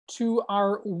to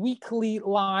our weekly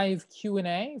live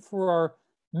Q&A for our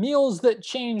Meals That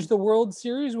Change the World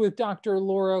series with Dr.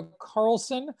 Laura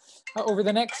Carlson. Over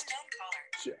the next,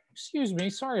 excuse me,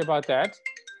 sorry about that.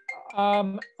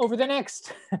 Over the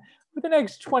next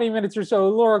 20 minutes or so,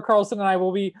 Laura Carlson and I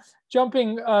will be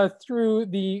jumping through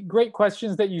the great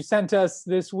questions that you sent us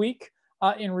this week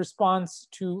in response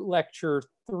to lecture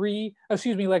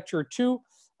 2.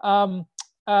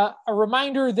 A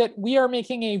reminder that we are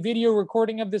making a video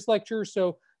recording of this lecture,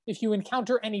 so if you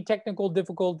encounter any technical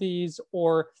difficulties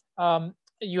or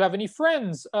you have any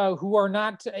friends who are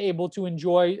not able to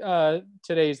enjoy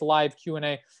today's live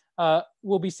Q&A,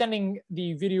 we'll be sending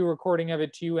the video recording of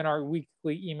it to you in our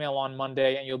weekly email on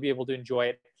Monday, and you'll be able to enjoy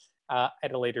it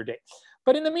at a later date.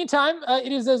 But in the meantime,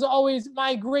 it is, as always,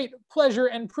 my great pleasure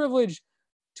and privilege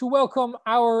to welcome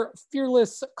our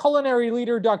fearless culinary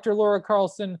leader, Dr. Laura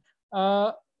Carlson.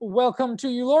 Welcome to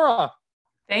you, Laura.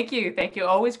 Thank you. Thank you.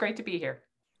 Always great to be here.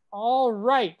 All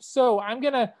right. So I'm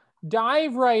going to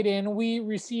dive right in. We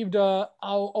received a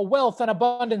wealth and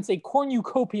abundance, a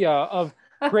cornucopia of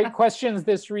great questions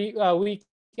this week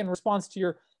in response to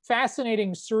your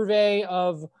fascinating survey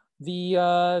of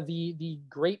the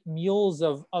great meals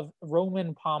of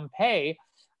Roman Pompeii.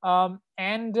 So I'm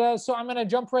going to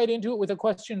jump right into it with a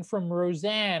question from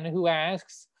Roseanne, who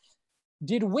asks,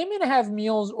 did women have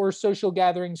meals or social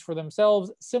gatherings for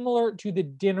themselves similar to the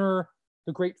dinner,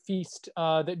 the great feast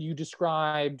that you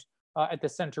described at the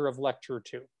center of lecture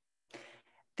 2?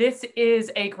 This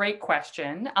is a great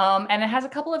question, and it has a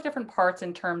couple of different parts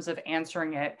in terms of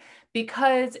answering it,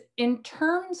 because in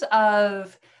terms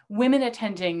of women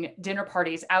attending dinner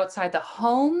parties outside the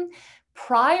home,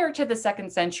 prior to the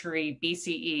 2nd century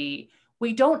BCE,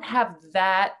 we don't have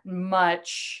that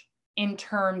much in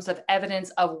terms of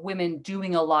evidence of women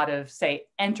doing a lot of, say,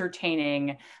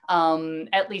 entertaining,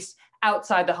 at least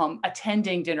outside the home,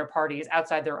 attending dinner parties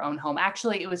outside their own home.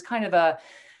 Actually, it was kind of a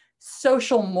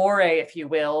social moray, if you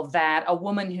will, that a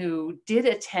woman who did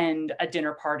attend a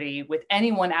dinner party with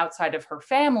anyone outside of her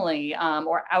family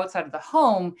or outside of the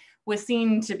home was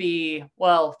seen to be,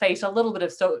 well, face a little bit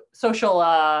of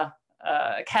social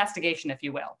castigation, if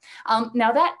you will.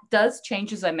 Now that does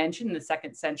change, as I mentioned, in the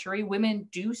 2nd century. Women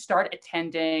do start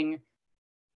attending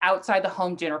outside the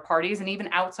home dinner parties, and even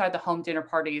outside the home dinner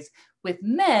parties with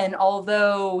men,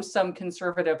 although some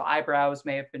conservative eyebrows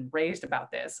may have been raised about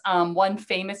this. One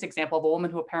famous example of a woman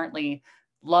who apparently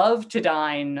loved to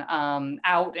dine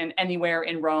out and anywhere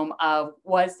in Rome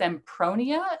was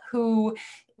Sempronia, who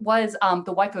was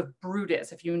the wife of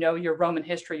Brutus. If you know your Roman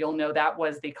history, you'll know that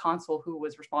was the consul who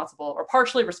was responsible, or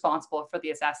partially responsible, for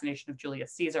the assassination of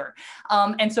Julius Caesar.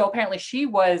 And so apparently she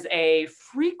was a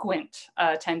frequent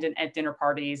attendant at dinner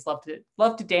parties, loved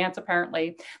to dance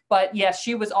apparently. But yes,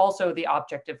 she was also the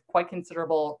object of quite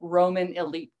considerable Roman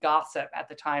elite gossip at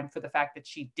the time for the fact that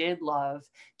she did love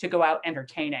to go out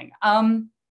entertaining.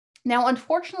 Now,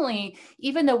 unfortunately,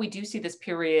 even though we do see this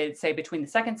period, say, between the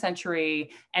 2nd century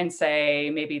and,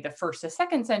 say, maybe the 1st to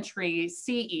 2nd century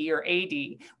CE or AD,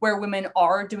 where women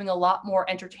are doing a lot more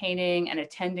entertaining and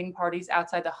attending parties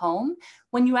outside the home,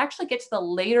 when you actually get to the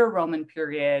later Roman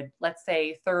period, let's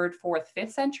say 3rd, 4th,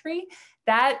 5th century,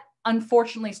 that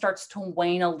unfortunately starts to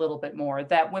wane a little bit more,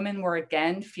 that women were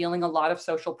again feeling a lot of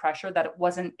social pressure, that it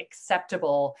wasn't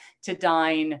acceptable to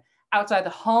dine outside the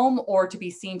home or to be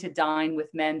seen to dine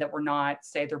with men that were not,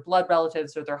 say, their blood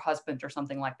relatives or their husband or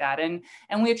something like that. And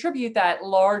we attribute that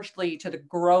largely to the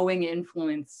growing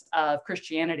influence of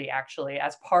Christianity, actually.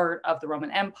 As part of the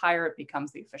Roman Empire, it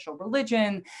becomes the official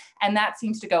religion. And that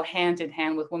seems to go hand in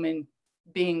hand with women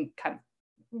being kind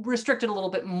of restricted a little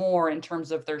bit more in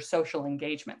terms of their social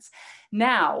engagements.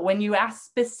 Now, when you ask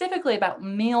specifically about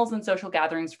meals and social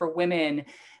gatherings for women,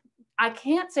 I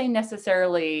can't say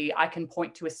necessarily I can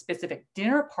point to a specific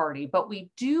dinner party, but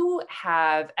we do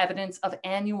have evidence of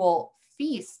annual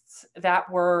feasts that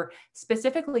were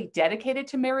specifically dedicated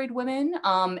to married women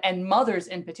and mothers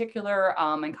in particular,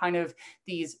 and kind of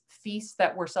these feasts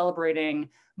that were celebrating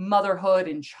motherhood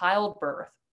and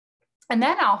childbirth. And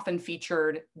that often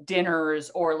featured dinners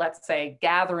or, let's say,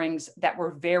 gatherings that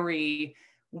were very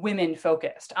women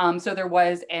focused. So there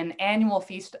was an annual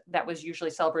feast that was usually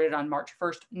celebrated on March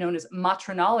 1st, known as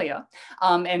Matronalia.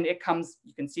 And it comes,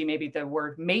 you can see maybe the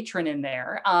word matron in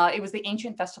there. It was the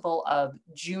ancient festival of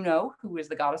Juno, who is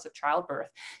the goddess of childbirth.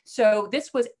 So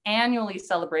this was annually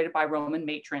celebrated by Roman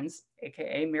matrons,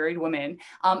 aka married women,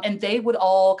 and they would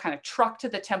all kind of truck to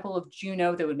the temple of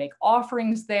Juno. They would make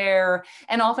offerings there.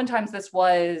 And oftentimes this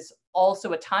was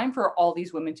also a time for all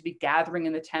these women to be gathering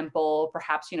in the temple,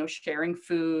 perhaps, sharing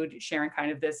food, sharing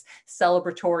kind of this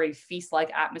celebratory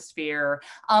feast-like atmosphere.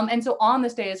 And so on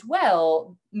this day as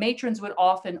well, matrons would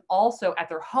often also at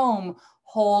their home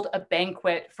hold a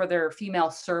banquet for their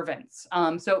female servants.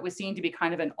 So it was seen to be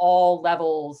kind of an all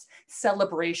levels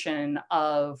celebration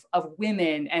of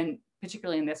women, and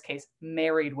particularly in this case,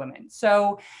 married women.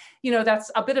 So, that's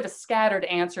a bit of a scattered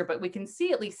answer, but we can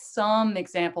see at least some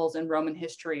examples in Roman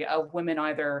history of women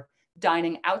either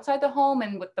dining outside the home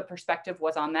and what the perspective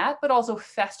was on that, but also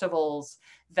festivals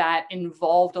that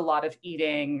involved a lot of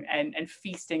eating and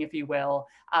feasting, if you will,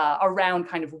 around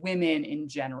kind of women in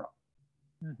general.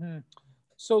 Mm-hmm.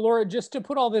 So Laura, just to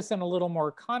put all this in a little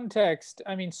more context,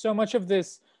 I mean, so much of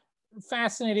this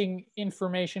fascinating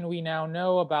information we now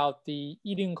know about the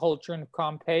eating culture in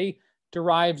Pompeii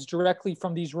derives directly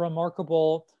from these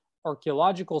remarkable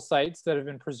archaeological sites that have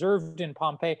been preserved in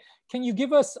Pompeii. Can you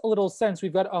give us a little sense?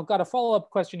 I've got a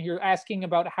follow-up question here asking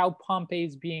about how Pompeii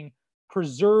is being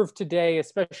preserved today,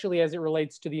 especially as it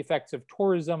relates to the effects of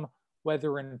tourism,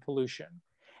 weather, and pollution.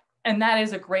 And that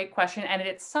is a great question. And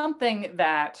it's something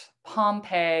that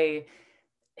Pompeii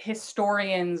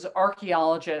historians,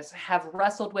 archaeologists have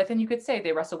wrestled with, and you could say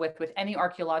they wrestle with any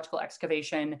archaeological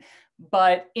excavation,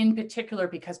 but in particular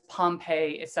because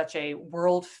Pompeii is such a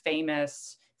world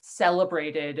famous,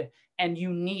 celebrated, and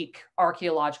unique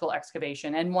archaeological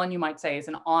excavation, and one you might say is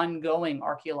an ongoing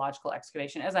archaeological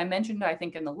excavation. As I mentioned, I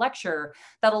think in the lecture,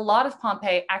 that a lot of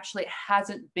Pompeii actually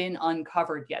hasn't been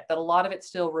uncovered yet, that a lot of it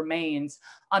still remains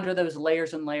under those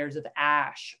layers and layers of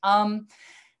ash.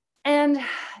 And,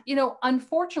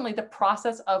 unfortunately, the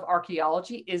process of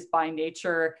archaeology is by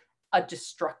nature a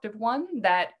destructive one,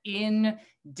 that in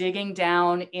digging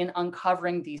down, in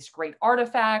uncovering these great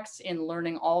artifacts, in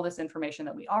learning all this information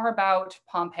that we are about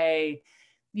Pompeii,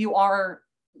 you are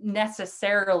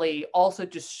necessarily also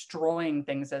destroying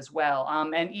things as well.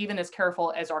 And even as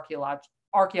careful as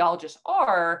archaeologists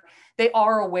are, they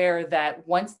are aware that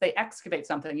once they excavate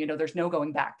something, there's no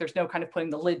going back. There's no kind of putting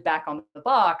the lid back on the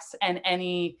box, and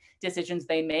any decisions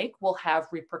they make will have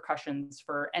repercussions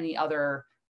for any other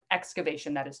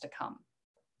excavation that is to come.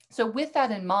 So with that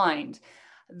in mind,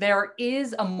 there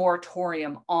is a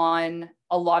moratorium on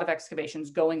a lot of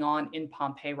excavations going on in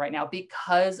Pompeii right now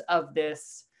because of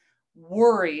this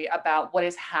worry about what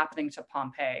is happening to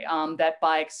Pompeii, that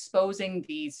by exposing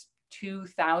these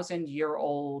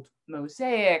 2,000-year-old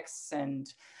mosaics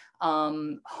and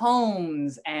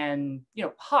homes and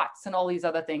pots and all these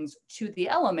other things to the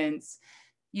elements,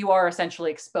 you are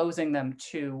essentially exposing them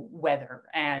to weather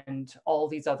and all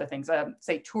these other things,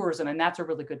 say tourism. And that's a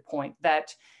really good point,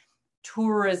 that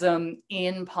tourism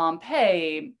in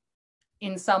Pompeii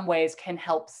in some ways can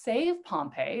help save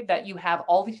Pompeii, that you have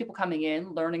all these people coming in,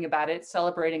 learning about it,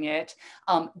 celebrating it,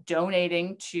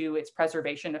 donating to its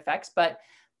preservation effects. But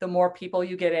the more people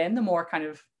you get in, the more kind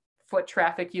of foot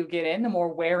traffic you get in, the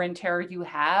more wear and tear you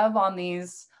have on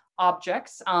these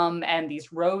objects and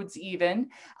these roads even,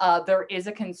 there is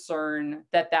a concern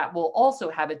that that will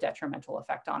also have a detrimental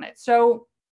effect on it. So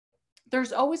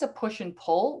there's always a push and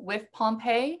pull with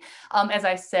Pompeii. As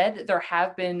I said, there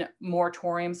have been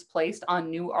moratoriums placed on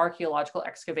new archaeological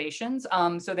excavations.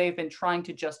 So they've been trying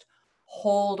to just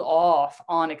hold off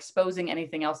on exposing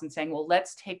anything else and saying, well,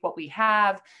 let's take what we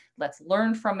have, let's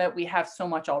learn from it. We have so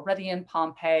much already in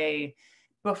Pompeii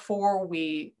before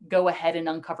we go ahead and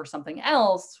uncover something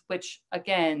else, which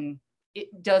again,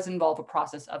 it does involve a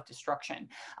process of destruction.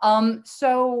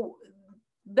 So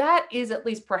that is at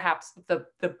least perhaps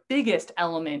the biggest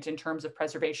element in terms of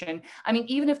preservation. I mean,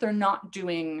 even if they're not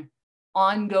doing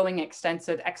ongoing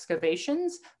extensive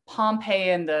excavations, Pompeii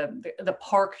and the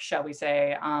park, shall we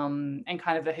say, and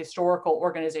kind of the historical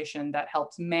organization that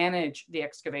helps manage the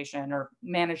excavation or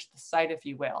manage the site, if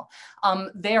you will,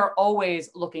 they are always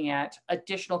looking at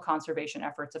additional conservation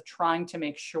efforts of trying to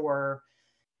make sure,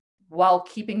 while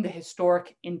keeping the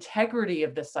historic integrity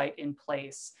of the site in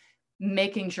place,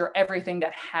 making sure everything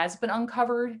that has been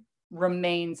uncovered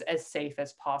remains as safe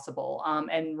as possible,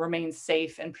 and remains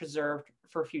safe and preserved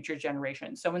for future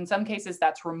generations. So in some cases,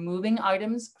 that's removing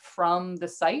items from the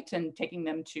site and taking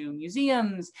them to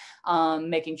museums,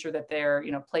 making sure that they're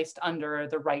placed under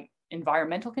the right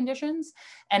environmental conditions.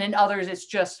 And in others, it's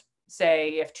just,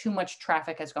 say, if too much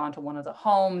traffic has gone to one of the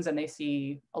homes and they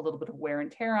see a little bit of wear and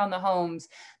tear on the homes,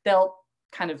 they'll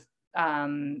kind of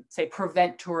say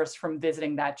prevent tourists from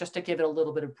visiting that, just to give it a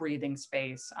little bit of breathing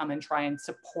space, and try and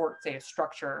support, say, a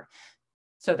structure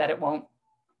so that it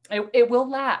will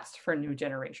last for new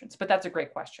generations. But that's a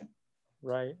great question.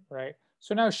 Right, right.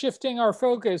 So now shifting our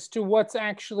focus to what's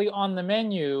actually on the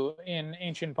menu in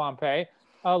ancient Pompeii.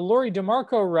 Lori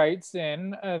DeMarco writes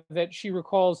in that she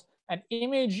recalls an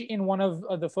image in one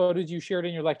of the photos you shared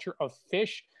in your lecture of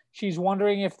fish. She's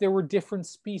wondering if there were different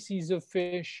species of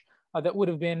fish that would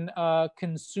have been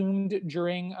consumed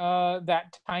during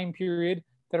that time period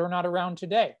that are not around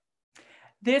today.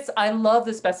 I love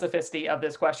the specificity of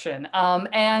this question.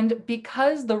 And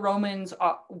because the Romans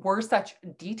were such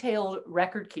detailed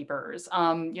record keepers,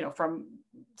 from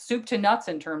soup to nuts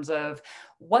in terms of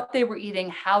what they were eating,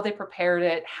 how they prepared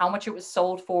it, how much it was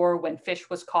sold for when fish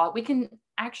was caught, we can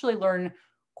actually learn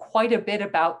quite a bit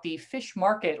about the fish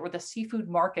market or the seafood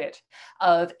market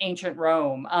of ancient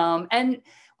Rome. And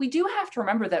we do have to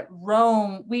remember that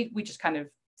Rome, we just kind of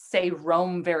say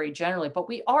Rome very generally, but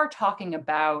we are talking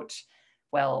about,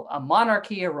 well, a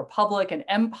monarchy, a republic, an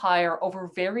empire over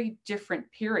very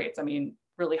different periods. I mean,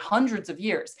 really hundreds of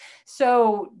years.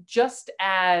 So just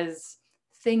as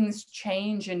things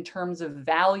change in terms of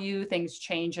value, things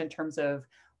change in terms of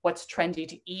what's trendy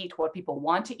to eat, what people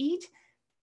want to eat,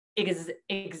 it is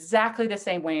exactly the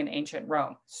same way in ancient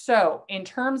Rome. So in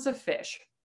terms of fish,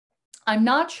 I'm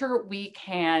not sure we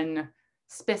can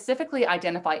specifically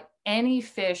identify any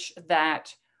fish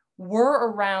that were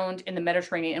around in the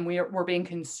Mediterranean and were being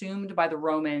consumed by the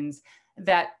Romans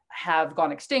that have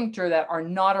gone extinct or that are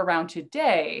not around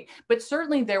today. But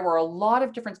certainly there were a lot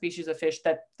of different species of fish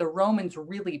that the Romans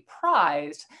really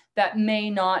prized that may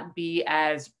not be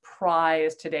as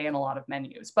prized today in a lot of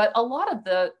menus. But a lot of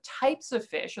the types of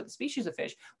fish or the species of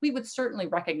fish we would certainly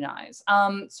recognize.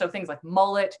 So things like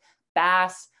mullet,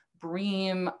 bass,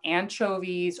 bream,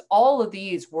 anchovies, all of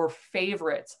these were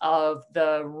favorites of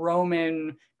the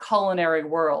Roman culinary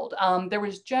world. There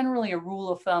was generally a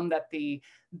rule of thumb that the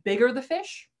bigger the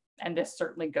fish, and this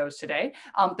certainly goes today,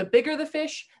 the bigger the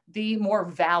fish, the more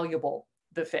valuable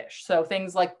the fish. So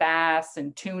things like bass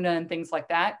and tuna and things like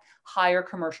that, higher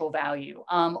commercial value.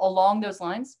 Along those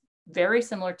lines, very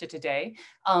similar to today.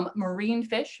 Marine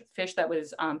fish that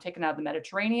was taken out of the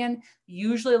Mediterranean,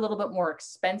 usually a little bit more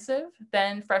expensive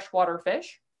than freshwater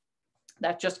fish.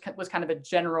 That just was kind of a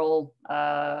general,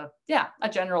 a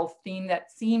general theme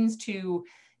that seems to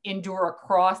endure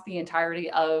across the entirety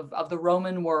of the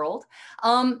Roman world.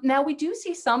 Now, we do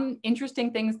see some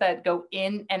interesting things that go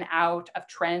in and out of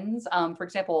trends. For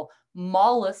example,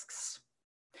 mollusks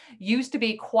used to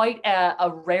be quite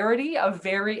a rarity, a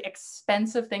very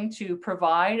expensive thing to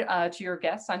provide to your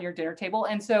guests on your dinner table.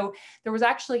 And so there was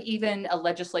actually even a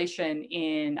legislation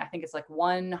in, I think it's like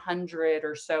 100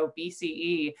 or so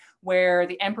BCE, where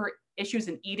the emperor issues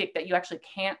an edict that you actually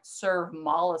can't serve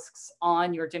mollusks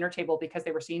on your dinner table because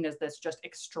they were seen as this just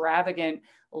extravagant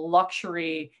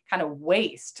luxury kind of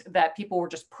waste, that people were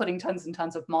just putting tons and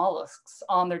tons of mollusks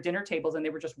on their dinner tables and they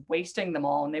were just wasting them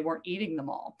all and they weren't eating them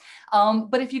all.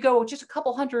 But if you go just a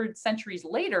couple hundred centuries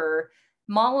later,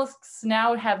 mollusks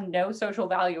now have no social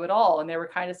value at all. And they were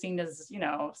kind of seen as,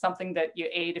 something that you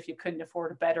ate if you couldn't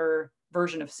afford a better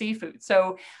version of seafood.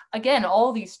 So again,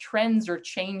 all these trends are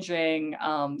changing,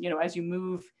 as you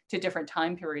move to different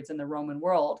time periods in the Roman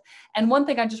world. And one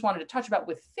thing I just wanted to touch about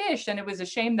with fish, and it was a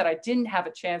shame that I didn't have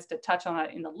a chance to touch on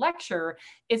it in the lecture,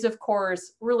 is of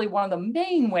course, really one of the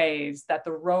main ways that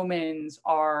the Romans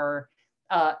are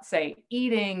say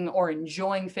eating or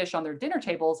enjoying fish on their dinner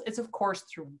tables is of course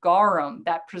through garum,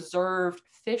 that preserved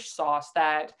fish sauce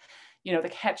that, the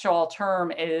catch-all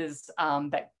term is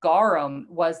that garum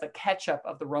was the ketchup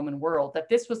of the Roman world, that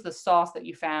this was the sauce that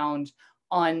you found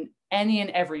on any and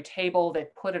every table. They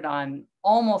put it on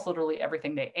almost literally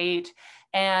everything they ate.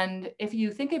 And if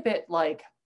you think of it like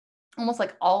almost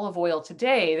like olive oil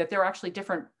today, that there are actually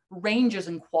different ranges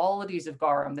and qualities of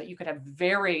garum, that you could have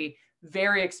very,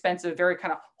 very expensive, very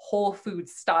kind of whole food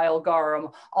style garum,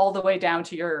 all the way down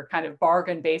to your kind of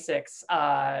bargain basics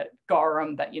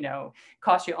garum that,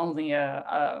 cost you only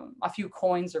a few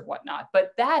coins or whatnot.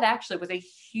 But that actually was a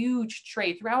huge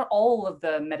trade throughout all of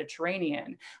the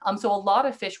Mediterranean. So a lot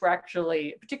of fish were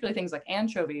actually, particularly things like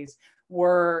anchovies,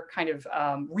 were kind of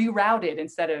rerouted.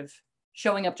 Instead of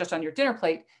showing up just on your dinner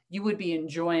plate, you would be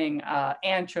enjoying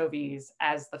anchovies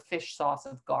as the fish sauce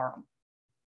of garum.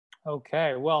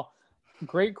 Okay, well,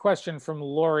 great question from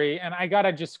Lori. And I got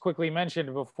to just quickly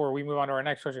mention before we move on to our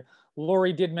next question,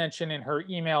 Lori did mention in her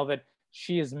email that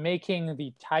she is making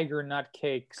the tiger nut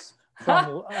cakes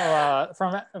from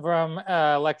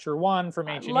lecture 1 from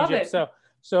ancient Egypt.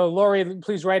 So Lori,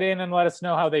 please write in and let us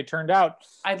know how they turned out.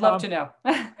 I'd love to know.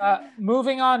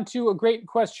 Moving on to a great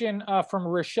question from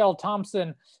Rochelle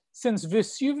Thompson. Since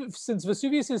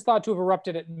Vesuvius is thought to have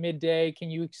erupted at midday, can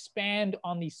you expand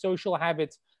on the social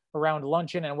habits around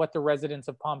luncheon and what the residents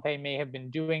of Pompeii may have been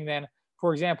doing then?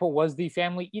 For example, was the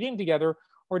family eating together,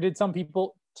 or did some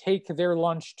people take their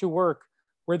lunch to work?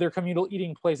 were there communal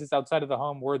eating places outside of the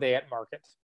home? Were they at market?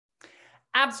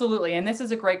 Absolutely. And this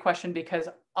is a great question because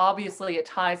obviously it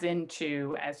ties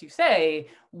into, as you say,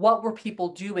 what were people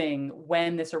doing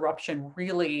when this eruption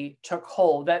really took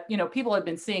hold? That, people had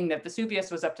been seeing that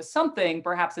Vesuvius was up to something,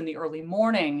 perhaps in the early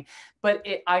morning, but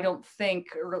I don't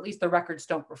think, or at least the records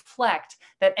don't reflect,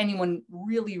 that anyone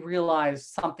really realized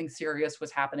something serious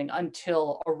was happening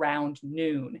until around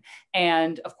noon.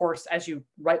 And of course, as you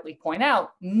rightly point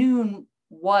out, noon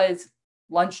was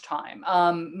lunchtime.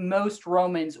 Most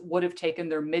Romans would have taken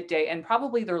their midday and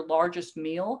probably their largest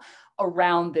meal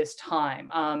around this time.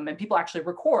 And people actually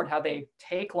record how they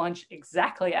take lunch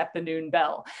exactly at the noon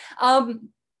bell.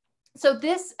 So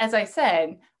this, as I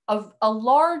said, a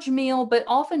large meal, but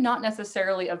often not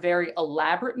necessarily a very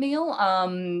elaborate meal.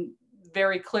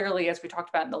 Very clearly, as we talked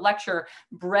about in the lecture,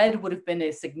 bread would have been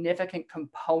a significant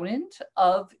component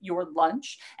of your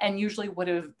lunch and usually would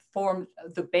have formed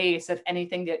the base of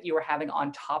anything that you were having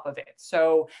on top of it.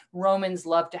 So Romans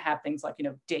loved to have things like,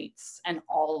 dates and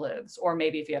olives, or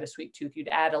maybe if you had a sweet tooth, you'd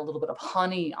add a little bit of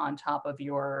honey on top of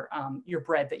your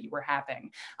bread that you were having.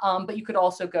 But you could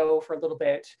also go for a little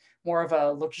bit more of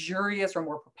a luxurious or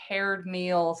more prepared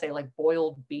meal, say like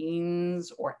boiled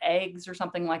beans or eggs or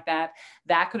something like that.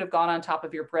 That could have gone on top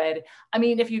of your bread. I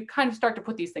mean, if you kind of start to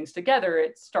put these things together,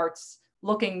 it starts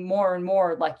looking more and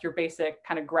more like your basic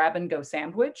kind of grab and go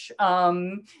sandwich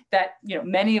that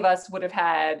many of us would have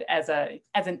had as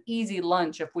an easy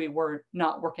lunch if we were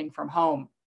not working from home.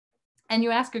 And you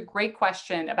ask a great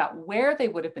question about where they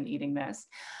would have been eating this.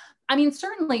 I mean,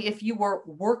 certainly if you were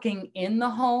working in the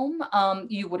home,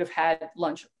 you would have had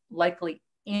lunch likely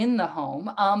in the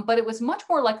home, but it was much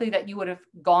more likely that you would have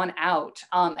gone out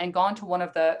and gone to one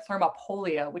of the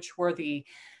thermopolia, which were the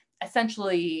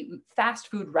essentially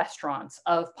fast food restaurants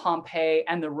of Pompeii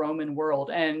and the Roman world.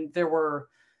 And there were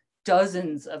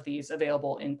dozens of these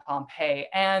available in Pompeii.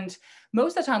 And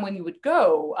most of the time when you would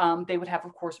go, they would have,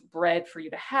 of course, bread for you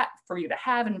to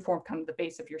have and form kind of the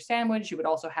base of your sandwich. You would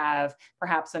also have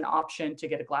perhaps an option to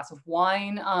get a glass of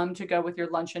wine to go with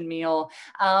your luncheon meal.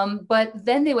 But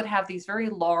then they would have these very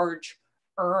large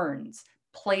urns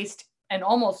placed and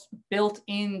almost built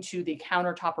into the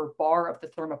countertop or bar of the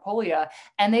thermopolia.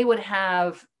 And they would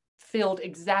have filled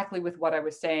exactly with what I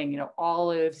was saying,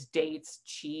 olives, dates,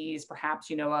 cheese, perhaps,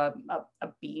 a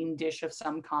bean dish of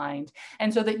some kind.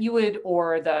 And so that you would,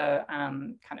 or the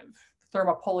kind of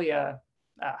thermopolia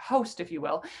host, if you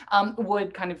will,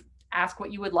 would kind of ask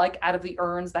what you would like out of the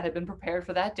urns that had been prepared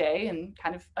for that day and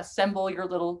kind of assemble your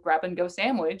little grab and go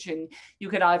sandwich. And you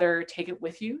could either take it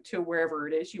with you to wherever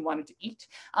it is you wanted to eat,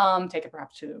 take it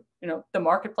perhaps to, the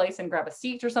marketplace and grab a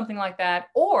seat or something like that.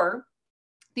 Or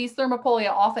these thermopolia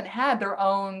often had their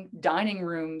own dining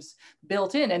rooms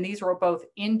built in, and these were both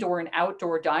indoor and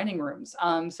outdoor dining rooms.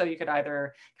 So you could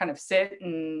either kind of sit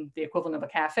in the equivalent of a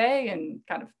cafe and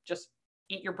kind of just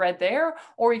eat your bread there,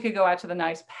 or you could go out to the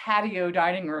nice patio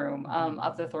dining room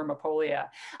of the thermopolia.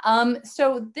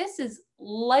 So this is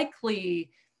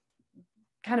likely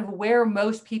kind of where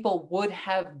most people would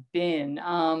have been.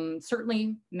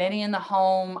 Certainly many in the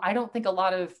home. I don't think a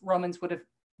lot of Romans would have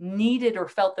needed or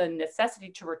felt the necessity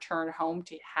to return home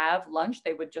to have lunch.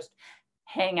 They would just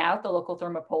hang out at the local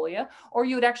thermopolia, or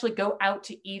you would actually go out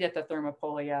to eat at the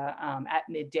thermopolia at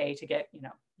midday to get,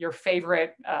 your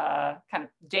favorite kind of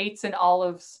dates and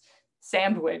olives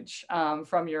sandwich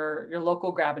from your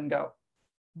local grab and go.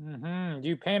 Mm-hmm.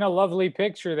 You paint a lovely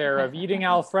picture there of eating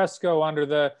al fresco under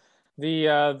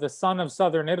the sun of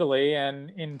southern Italy, and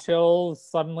until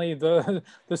suddenly the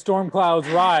storm clouds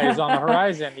rise on the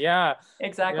horizon. Yeah,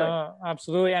 exactly. Yeah,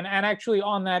 absolutely. And actually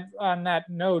on that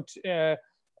note,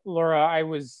 Laura, I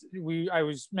was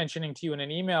mentioning to you in an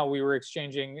email we were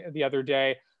exchanging the other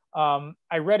day.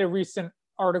 I read a recent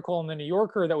article in the New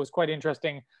Yorker that was quite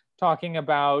interesting, talking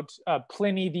about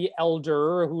Pliny the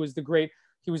Elder, who was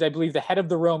he was, I believe, the head of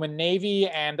the Roman Navy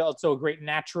and also a great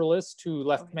naturalist who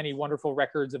left many wonderful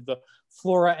records of the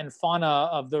flora and fauna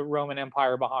of the Roman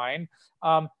Empire behind.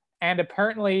 And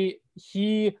apparently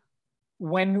he,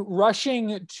 when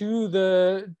rushing to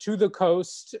the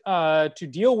coast to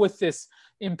deal with this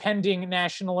impending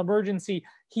national emergency,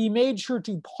 he made sure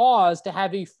to pause to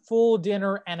have a full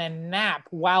dinner and a nap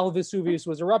while Vesuvius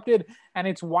was erupted. And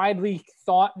it's widely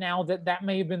thought now that that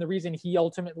may have been the reason he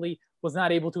ultimately was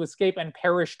not able to escape and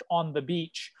perished on the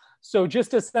beach. So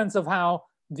just a sense of how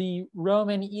the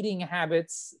Roman eating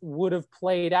habits would have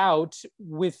played out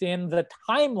within the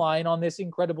timeline on this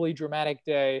incredibly dramatic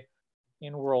day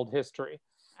in world history.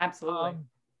 Absolutely.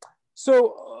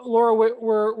 So, Laura,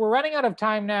 we're running out of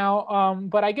time now,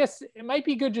 but I guess it might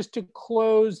be good just to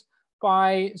close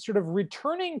by sort of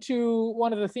returning to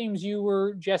one of the themes you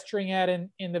were gesturing at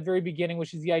in the very beginning,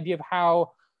 which is the idea of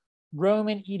how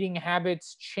Roman eating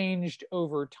habits changed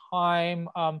over time.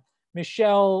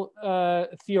 Michelle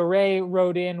Fiore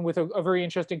wrote in with a very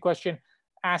interesting question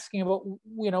asking about,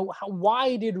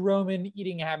 why did Roman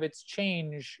eating habits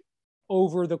change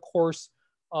over the course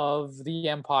of the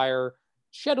empire?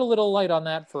 Shed a little light on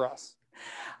that for us.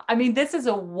 I mean, this is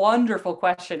a wonderful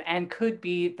question and could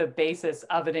be the basis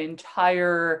of an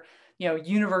entire,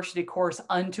 university course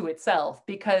unto itself,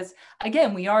 because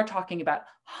again, we are talking about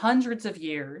hundreds of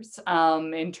years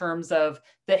in terms of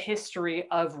the history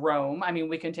of Rome. I mean,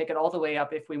 we can take it all the way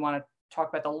up if we want to talk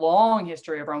about the long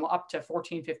history of Rome up to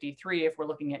 1453, if we're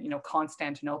looking at,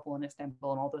 Constantinople and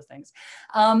Istanbul and all those things.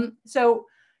 So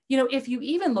if you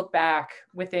even look back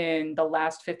within the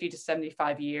last 50 to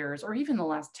 75 years, or even the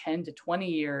last 10 to 20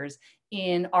 years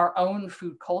in our own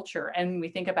food culture, and we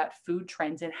think about food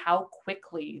trends and how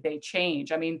quickly they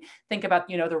change. I mean, think about,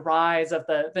 the rise of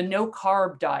the no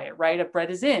carb diet, right? Of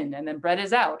bread is in and then bread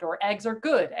is out, or eggs are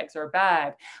good, eggs are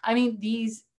bad. I mean,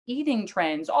 these eating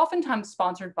trends, oftentimes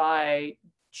sponsored by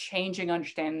changing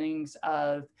understandings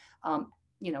of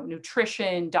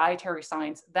nutrition, dietary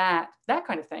science, that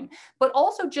kind of thing, but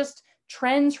also just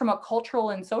trends from a cultural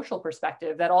and social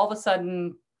perspective that all of a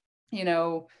sudden,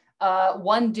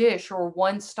 one dish or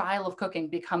one style of cooking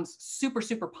becomes super,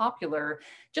 super popular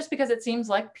just because it seems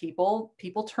like people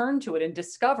turn to it and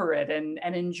discover it and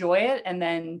enjoy it. And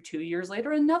then 2 years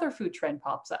later, another food trend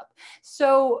pops up.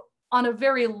 So on a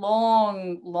very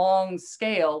long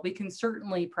scale, we can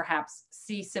certainly perhaps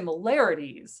see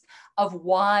similarities of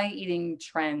why eating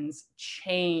trends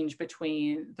change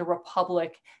between the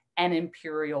Republic and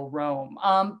Imperial Rome.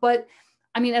 But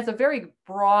I mean, as a very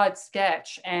broad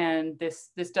sketch, and this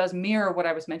does mirror what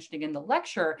I was mentioning in the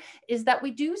lecture, is that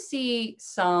we do see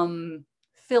some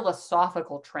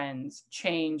philosophical trends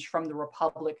change from the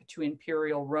Republic to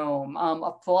Imperial Rome.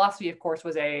 Philosophy, of course,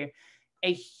 was a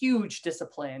huge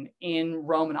discipline in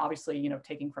Rome, and obviously,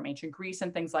 taking from ancient Greece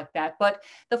and things like that. But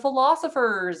the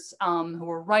philosophers who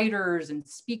were writers and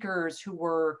speakers who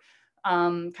were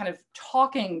kind of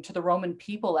talking to the Roman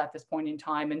people at this point in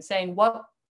time and saying, what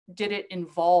did it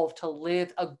involve to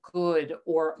live a good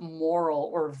or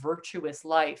moral or virtuous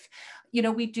life?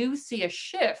 We do see a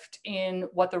shift in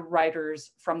what the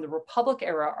writers from the Republic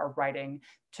era are writing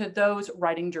to those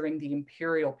writing during the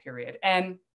imperial period.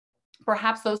 And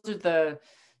perhaps those are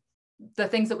the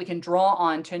things that we can draw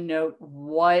on to note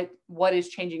what is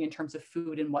changing in terms of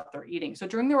food and what they're eating. So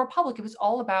during the Republic, it was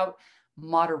all about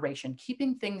moderation,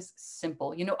 keeping things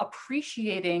simple,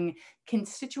 appreciating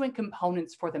constituent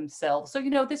components for themselves. So,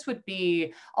 this would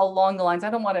be along the lines, I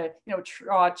don't want to,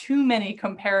 draw too many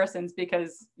comparisons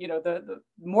because, the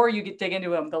more you dig into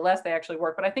them, the less they actually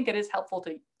work. But I think it is helpful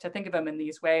to think of them in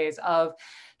these ways of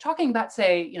talking about,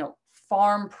 say,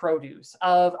 farm produce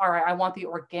of, all right, I want the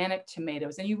organic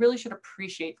tomatoes, and you really should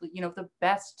appreciate, the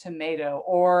best tomato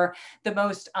or the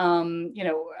most,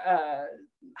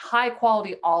 high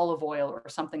quality olive oil or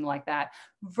something like that,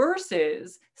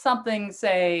 versus something,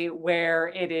 say, where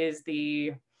it is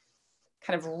the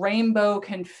kind of rainbow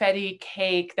confetti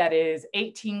cake that is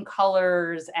 18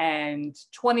 colors and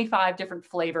 25 different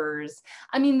flavors.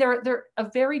 I mean, they're a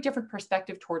very different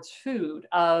perspective towards food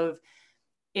of,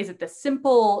 is it the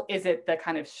simple? Is it the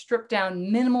kind of stripped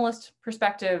down minimalist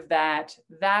perspective that's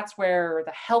where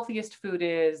the healthiest food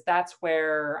is? That's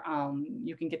where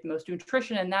you can get the most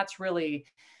nutrition, and that's really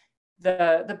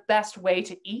the best way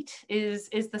to eat is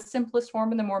the simplest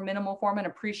form and the more minimal form, and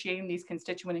appreciating these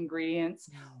constituent ingredients?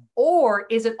 Or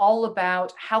is it all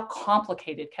about how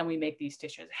complicated can we make these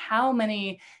dishes? How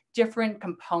many different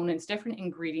components, different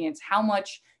ingredients, how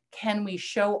much can we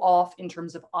show off in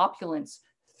terms of opulence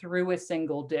through a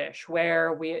single dish,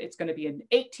 where it's going to be an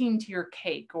 18-tier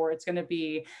cake, or it's going to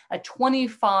be a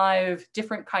 25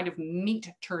 different kind of meat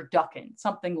turducken,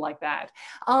 something like that.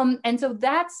 And so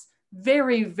that's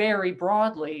very, very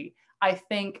broadly, I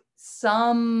think,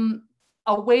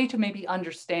 a way to maybe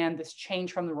understand this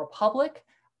change from the Republic,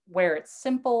 where it's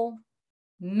simple,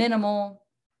 minimal,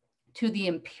 to the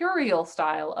imperial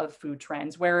style of food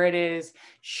trends, where it is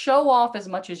show off as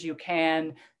much as you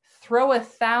can, throw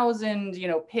 1,000,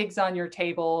 pigs on your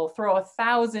table, throw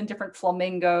 1,000 different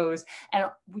flamingos, and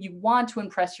you want to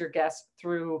impress your guests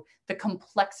through the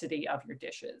complexity of your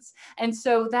dishes. And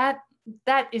so that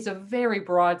is a very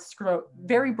broad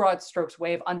strokes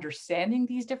way of understanding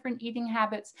these different eating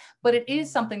habits, but it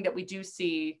is something that we do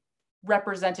see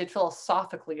represented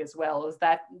philosophically as well, is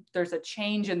that there's a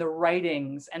change in the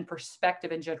writings and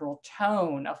perspective and general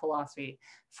tone of philosophy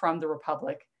from the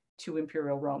Republic to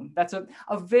Imperial Rome? That's a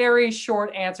very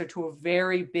short answer to a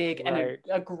very big and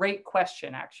a great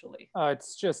question, actually.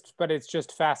 It's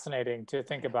just fascinating to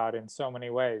think about in so many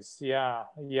ways. Yeah.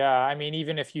 I mean,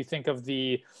 even if you think of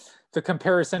the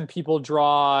comparison people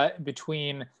draw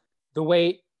between the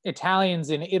way Italians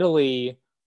in Italy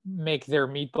make their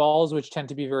meatballs, which tend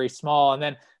to be very small, and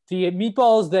then the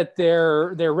meatballs that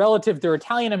their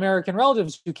Italian American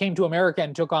relatives who came to America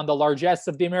and took on the largesse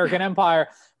of the American Empire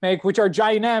make, which are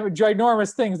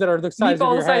ginormous things that are the size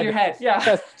of your head. Yeah.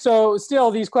 Yes. So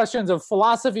still, these questions of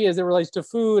philosophy as it relates to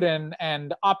food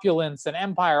and opulence and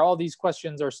empire, all these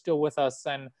questions are still with us,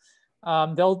 and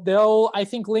they'll I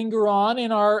think linger on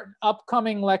in our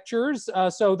upcoming lectures.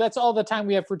 So that's all the time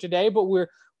we have for today. But we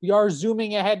are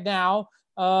zooming ahead now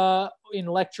in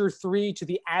lecture 3 to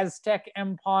the Aztec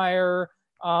Empire.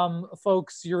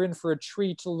 Folks, you're in for a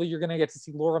treat. You're going to get to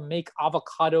see Laura make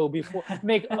guacamole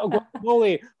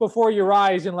before your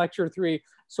eyes in lecture 3.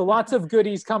 So lots of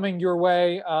goodies coming your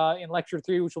way in lecture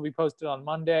 3, which will be posted on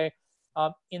Monday.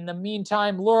 In the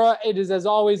meantime, Laura, it is as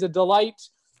always a delight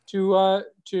to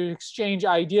exchange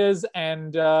ideas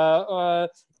and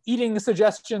eating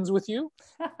suggestions with you.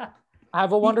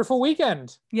 Have a wonderful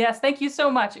weekend. Yes, thank you so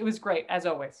much. It was great, as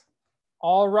always.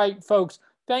 All right, folks.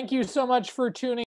 Thank you so much for tuning